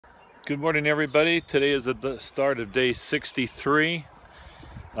Good morning, everybody. Today is the start of day 63.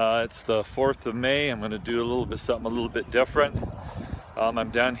 It's the 4th of May. I'm going to do something a little bit different.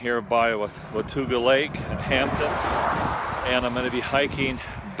 I'm down here by Watauga Lake in Hampton, and I'm going to be hiking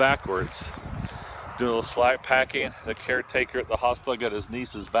backwards, doing a little slack packing. The caretaker at the hostel got his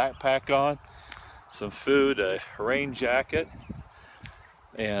niece's backpack on, some food, a rain jacket,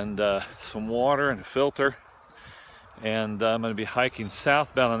 and some water and a filter. And I'm going to be hiking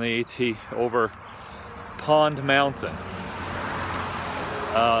southbound on the AT over Pond Mountain.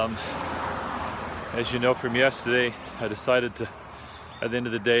 As you know from yesterday, I decided to, at the end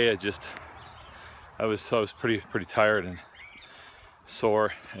of the day, I was pretty tired and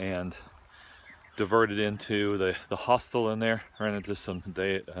sore, and diverted into the hostel in there. Ran into some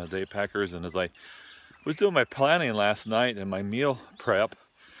day packers, and as I was doing my planning last night and my meal prep,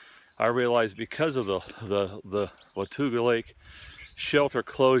 I realized because of the Watauga Lake shelter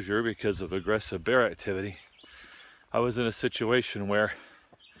closure because of aggressive bear activity, I was in a situation where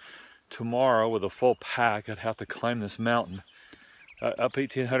tomorrow with a full pack I'd have to climb this mountain up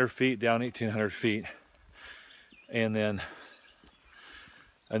 1,800 feet, down 1,800 feet, and then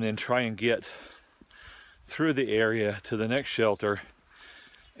try and get through the area to the next shelter.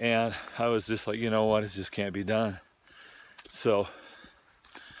 And I was just like, you know what, it just can't be done. So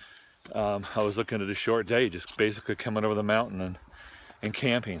I was looking at a short day, just basically coming over the mountain and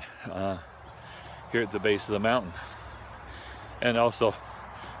camping here at the base of the mountain. And also,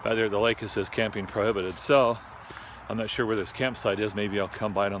 by there at the lake it says camping prohibited, so I'm not sure where this campsite is. Maybe I'll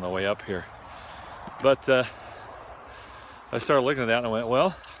come by it on the way up here. But I started looking at that and I went,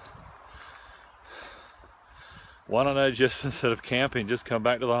 well, why don't I just, instead of camping, just come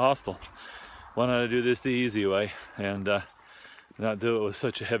back to the hostel? Why don't I do this the easy way and not do it with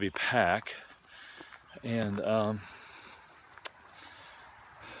such a heavy pack? And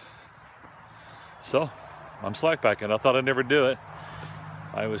so I'm slack packing. I thought I'd never do it.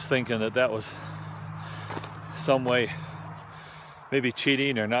 I was thinking that was some way maybe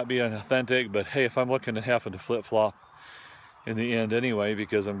cheating or not being authentic, but hey, if I'm looking at having to flip-flop in the end anyway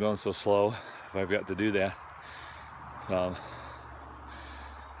because I'm going so slow, if I've got to do that,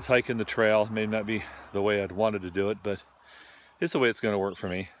 this hiking the trail may not be the way I'd wanted to do it, but it's the way it's going to work for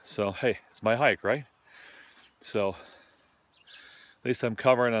me. So hey, it's my hike, right? So at least I'm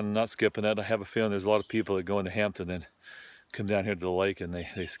covering and I'm not skipping it. I have a feeling there's a lot of people that go into Hampton and come down here to the lake and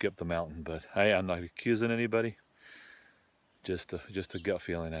they skip the mountain, but hey, I'm not accusing anybody. Just a gut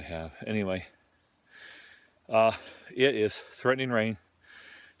feeling I have. Anyway, it is threatening rain,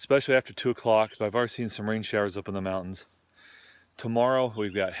 especially after 2 o'clock. But I've already seen some rain showers up in the mountains. Tomorrow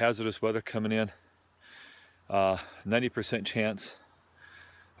we've got hazardous weather coming in. 90% chance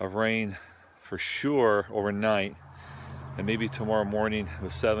of rain for sure overnight, and maybe tomorrow morning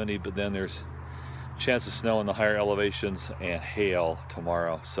with 70, but then there's chance of snow in the higher elevations and hail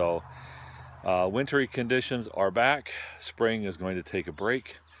tomorrow. So wintry conditions are back. Spring is going to take a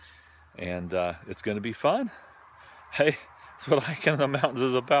break, and it's going to be fun. Hey, that's what hiking in the mountains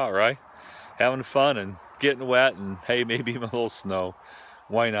is about, right? Having fun and getting wet, and hey, maybe even a little snow.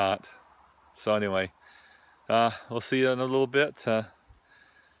 Why not? So anyway, we'll see you in a little bit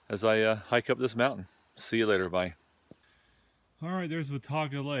as I hike up this mountain. See you later. Bye. All right, there's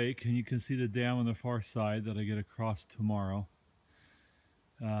Watauga Lake, and you can see the dam on the far side that I get across tomorrow.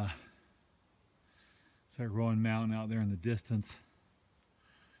 It's like Rowan Mountain out there in the distance.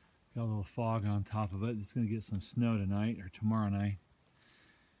 Got a little fog on top of it. It's going to get some snow tonight or tomorrow night.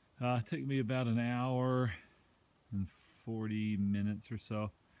 It took me about an hour and 40 minutes or so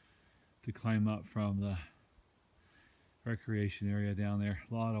to climb up from the recreation area down there.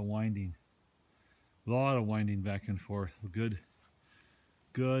 A lot of winding back and forth. Good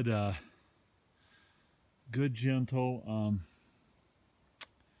gentle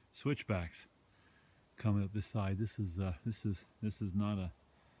switchbacks coming up this side. This is not a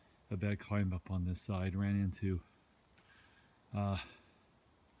bad climb up on this side. Ran into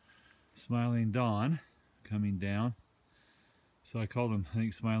Smilin Don coming down, so I called him, I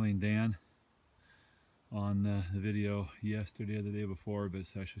think, Smilin Dan on the video yesterday or the day before, but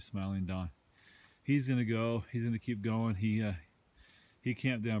it's actually Smilin Don. He's gonna keep going. He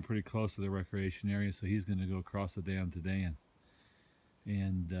camped down pretty close to the recreation area, so he's gonna go across the dam today,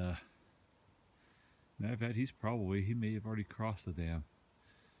 and matter of fact, he may have already crossed the dam.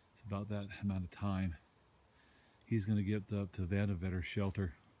 It's about that amount of time. He's gonna get up to Vandevetter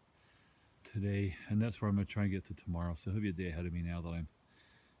shelter today, and that's where I'm gonna try and get to tomorrow. So he'll be a day ahead of me now that I'm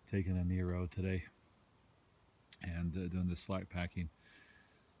taking a Nero today and doing this slack packing.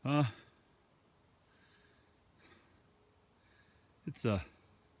 It's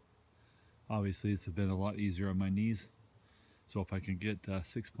Obviously, it's been a lot easier on my knees. So if I can get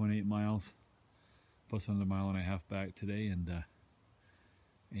 6.8 miles plus another mile and a half back today and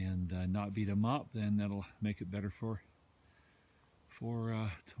not beat them up, then that'll make it better for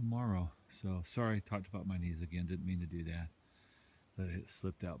tomorrow. So sorry, I talked about my knees again. Didn't mean to do that. But it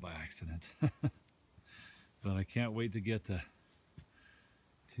slipped out by accident. But I can't wait to get to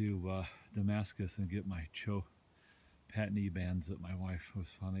Damascus and get my pat knee bands that my wife was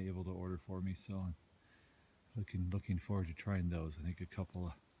finally able to order for me. So I'm looking forward to trying those. I think a couple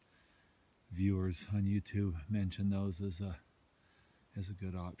of viewers on YouTube mentioned those as a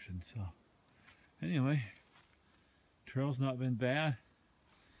good option. So anyway, trail's not been bad.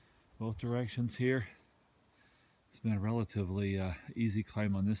 Both directions here. It's been a relatively easy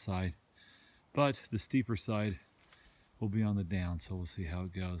climb on this side, but the steeper side will be on the down, so we'll see how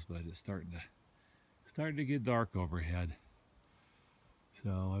it goes. But it's starting to get dark overhead,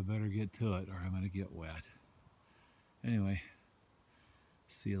 so I better get to it or I'm gonna get wet. Anyway,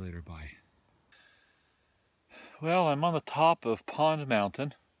 see you later. Bye. Well, I'm on the top of Pond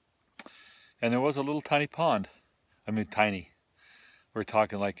Mountain, and there was a little tiny pond. I mean, tiny. We're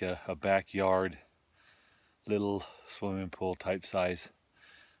talking like a backyard, little swimming pool type size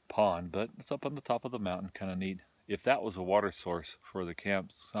pond, but it's up on the top of the mountain, kind of neat. If that was a water source for the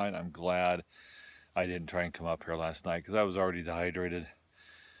campsite, I'm glad I didn't try and come up here last night because I was already dehydrated.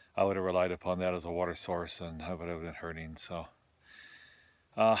 I would have relied upon that as a water source and I would have been hurting. So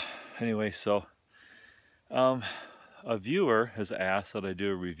anyway, so a viewer has asked that I do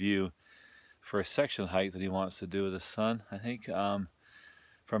a review for a section hike that he wants to do with his son, I think,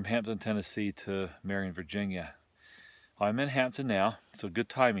 from Hampton, Tennessee to Marion, Virginia. I'm in Hampton now, so good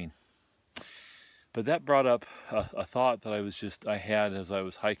timing. But that brought up a thought that I had as I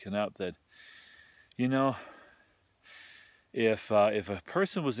was hiking up, that, you know, if a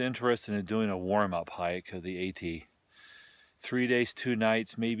person was interested in doing a warm-up hike of the AT, 3 days, 2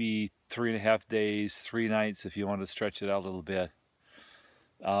 nights, maybe 3.5 days, 3 nights if you want to stretch it out a little bit,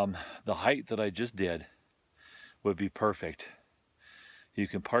 the hike that I just did would be perfect. You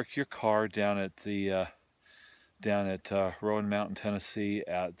can park your car down at Rowan Mountain, Tennessee,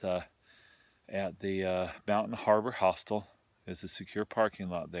 at the Mountain Harbor Hostel. There's a secure parking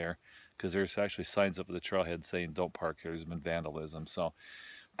lot there because there's actually signs up at the trailhead saying don't park here. There's been vandalism. So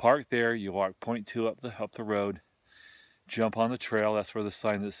park there. You walk 0.2 up the road. Jump on the trail. That's where the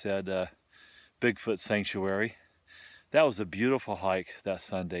sign that said Bigfoot Sanctuary. That was a beautiful hike that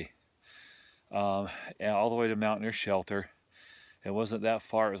Sunday, and all the way to Mountaineer Shelter. It wasn't that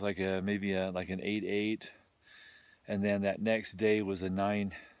far. It was like maybe like an 8.8, and then that next day was a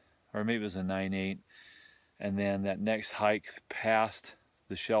 9, or maybe it was a 9.8, and then that next hike past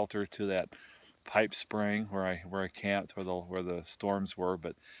the shelter to that pipe spring where I camped, where the storms were.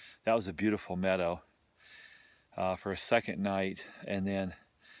 But that was a beautiful meadow for a second night, and then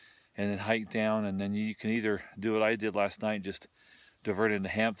hike down, and then you can either do what I did last night, just divert into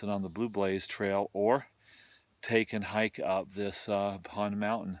Hampton on the Blue Blaze Trail, or take and hike up this Pond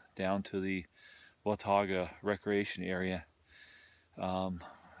Mountain down to the Watauga Recreation Area.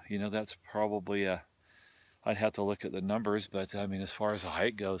 You know, that's probably I'd have to look at the numbers, but I mean, as far as the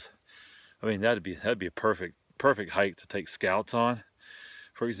hike goes, I mean, that'd be a perfect hike to take scouts on,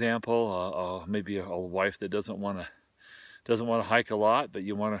 for example. Maybe a wife that doesn't want to hike a lot, but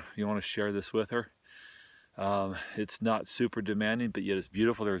you want to share this with her. It's not super demanding, but yet it's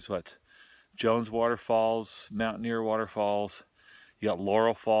beautiful. There's Jones Waterfalls, Mountaineer Waterfalls. You got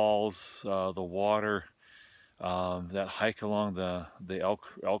Laurel Falls, the water, that hike along the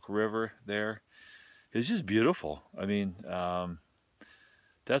Elk River there is just beautiful. I mean,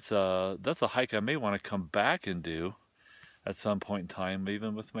 that's a hike I may want to come back and do at some point in time,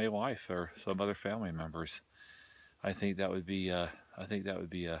 even with my wife or some other family members. I think that would be a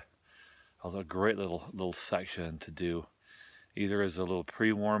great little section to do, either as a little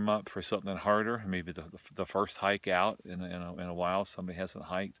pre-warm up for something harder, maybe the first hike out in a while somebody hasn't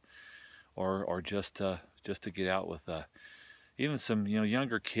hiked, or just to get out with even some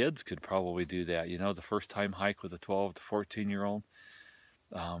younger kids could probably do that. The first time hike with a 12 to 14-year-old,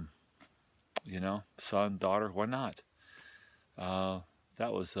 son, daughter, why not?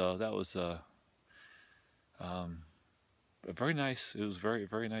 That was a very nice. It was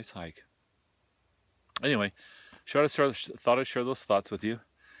very nice hike. Anyway, thought I'd share those thoughts with you.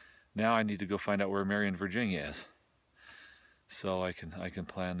 Now I need to go find out where Marion, Virginia is, so I can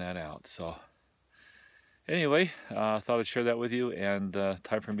plan that out. So anyway, thought I'd share that with you, and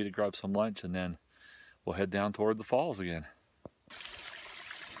time for me to grab some lunch, and then we'll head down toward the falls again.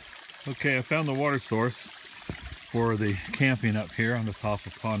 Okay, I found the water source for the camping up here on the top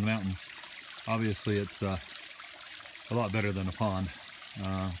of Pond Mountain. Obviously, it's a lot better than a pond.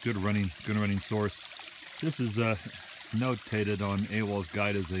 Good running source. This is notated on AWOL's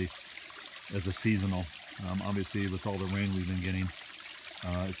guide as a seasonal. Obviously, with all the rain we've been getting,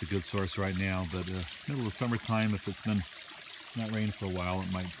 it's a good source right now. But middle of summertime, if it's been not raining for a while,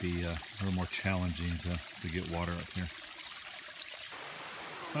 it might be a little more challenging to get water up here.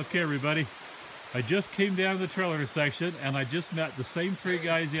 Okay, everybody. I just came down to the trail intersection, and I just met the same 3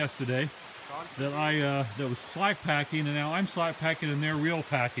 guys yesterday that was slack packing, and now I'm slack packing and they're reel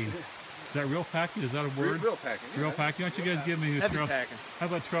packing. Is that reel packing? Is that a word? Reel packing. Yeah. Reel packing. Why don't you guys give me a trail? Packing. How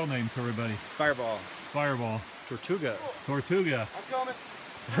about trail name to everybody? Fireball. Fireball. Tortuga. Tortuga. I'm coming.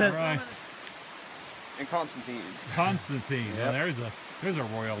 All right. And Constantine. Constantine. Yep. Well, there's a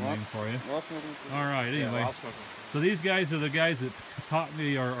royal name for you. All right. Anyway. Yeah, so these guys are the guys that taught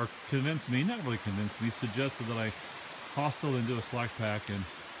me or convinced me, not really convinced me, suggested that I hostel and do a slack pack, and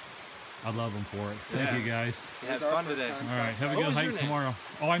I love them for it. Thank you guys. You had fun today. All right. Have a good hike tomorrow.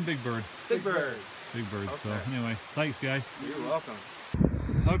 Oh, I'm Big Bird. Big Bird. Big Bird. Okay. So anyway, thanks guys. You're welcome.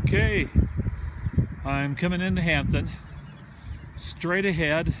 Okay. I'm coming into Hampton. Straight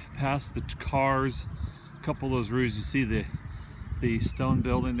ahead, past the cars, a couple of those roofs. You see the stone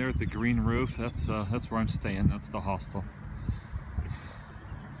building there with the green roof. That's where I'm staying. That's the hostel.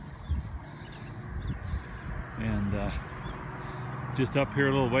 And just up here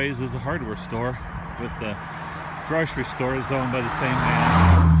a little ways is the hardware store, with the grocery store is owned by the same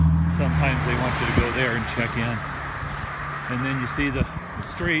man. Sometimes they want you to go there and check in. And then you see the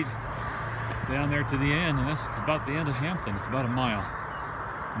street down there to the end, and that's about the end of Hampton. It's about a mile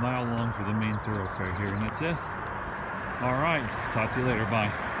long for the main thoroughfare here, and that's it. All right, talk to you later.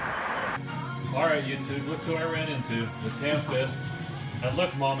 Bye. All right, YouTube, look who I ran into. It's Hamfist. And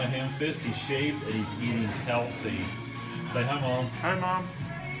look, Mama Hamfist, he's shaved and he's eating healthy. Say hi, Mom. Hi, Mom.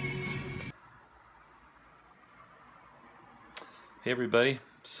 Hey, everybody.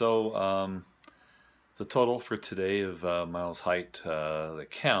 So, the total for today of miles hiked, the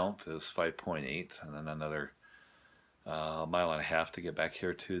count is 5.8, and then another mile and a half to get back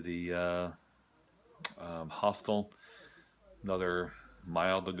here to the hostel. Another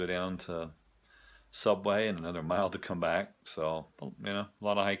mile to go down to Subway, and another mile to come back. So, you know, a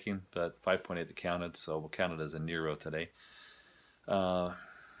lot of hiking, but 5.8 to counted, so we'll count it as a Nero today.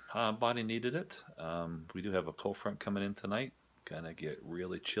 Body needed it. We do have a cold front coming in tonight. Gonna get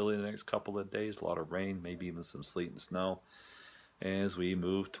really chilly the next couple of days. A lot of rain, maybe even some sleet and snow as we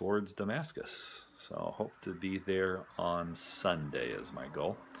move towards Damascus. So hope to be there on Sunday is my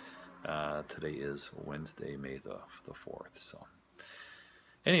goal. Today is Wednesday, May the 4th. So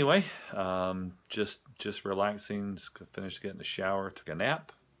anyway, just relaxing. Just finished getting a shower, took a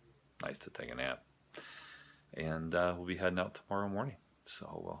nap. Nice to take a nap. And we'll be heading out tomorrow morning.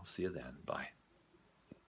 So we'll see you then. Bye.